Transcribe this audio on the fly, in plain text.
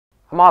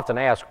I'm often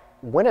asked,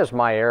 when is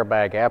my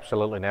airbag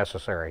absolutely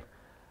necessary?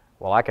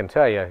 Well, I can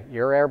tell you,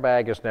 your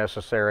airbag is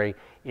necessary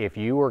if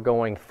you are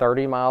going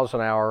 30 miles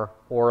an hour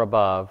or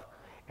above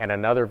and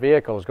another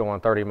vehicle is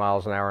going 30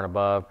 miles an hour and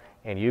above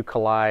and you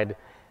collide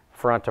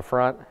front to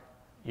front,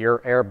 your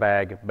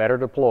airbag better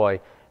deploy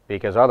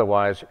because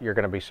otherwise you're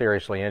going to be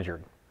seriously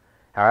injured.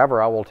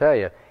 However, I will tell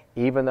you,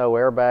 even though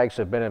airbags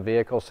have been in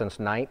vehicles since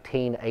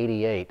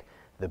 1988,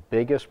 the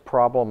biggest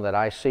problem that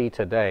I see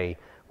today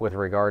with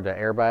regard to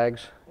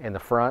airbags in the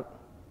front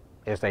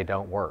is they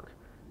don't work.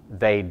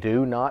 They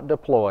do not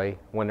deploy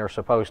when they're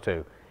supposed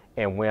to.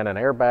 And when an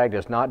airbag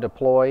does not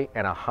deploy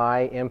in a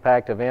high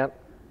impact event,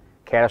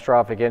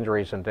 catastrophic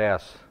injuries and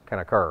deaths can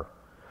occur.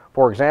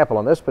 For example,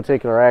 in this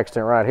particular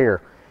accident right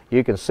here,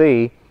 you can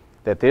see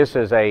that this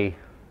is a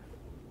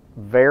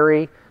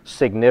very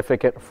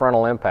significant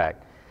frontal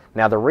impact.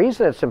 Now, the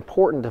reason it's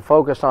important to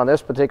focus on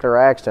this particular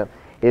accident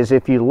is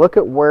if you look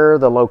at where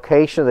the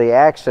location of the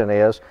accident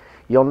is,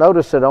 you'll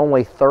notice that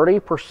only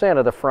 30%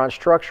 of the front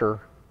structure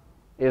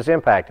is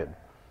impacted.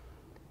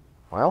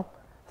 Well,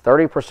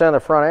 30% of the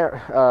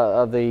front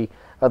of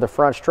the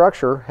front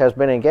structure has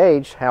been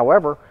engaged.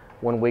 However,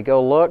 when we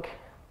go look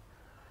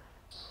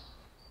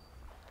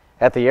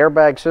at the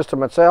airbag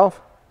system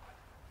itself,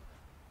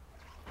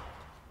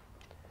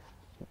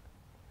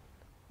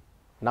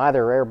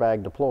 neither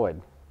airbag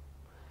deployed.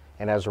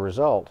 And as a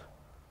result,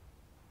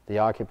 the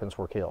occupants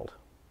were killed.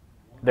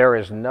 There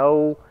is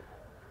no,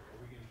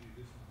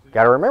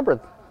 got to remember,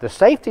 the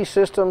safety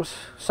systems,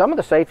 some of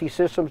the safety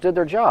systems did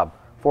their job.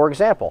 For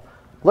example,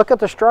 look at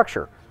the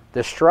structure.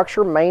 The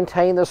structure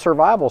maintained the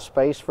survival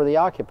space for the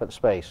occupant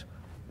space.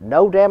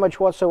 No damage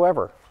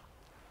whatsoever.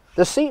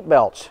 The seat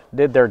belts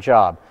did their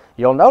job.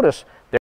 You'll notice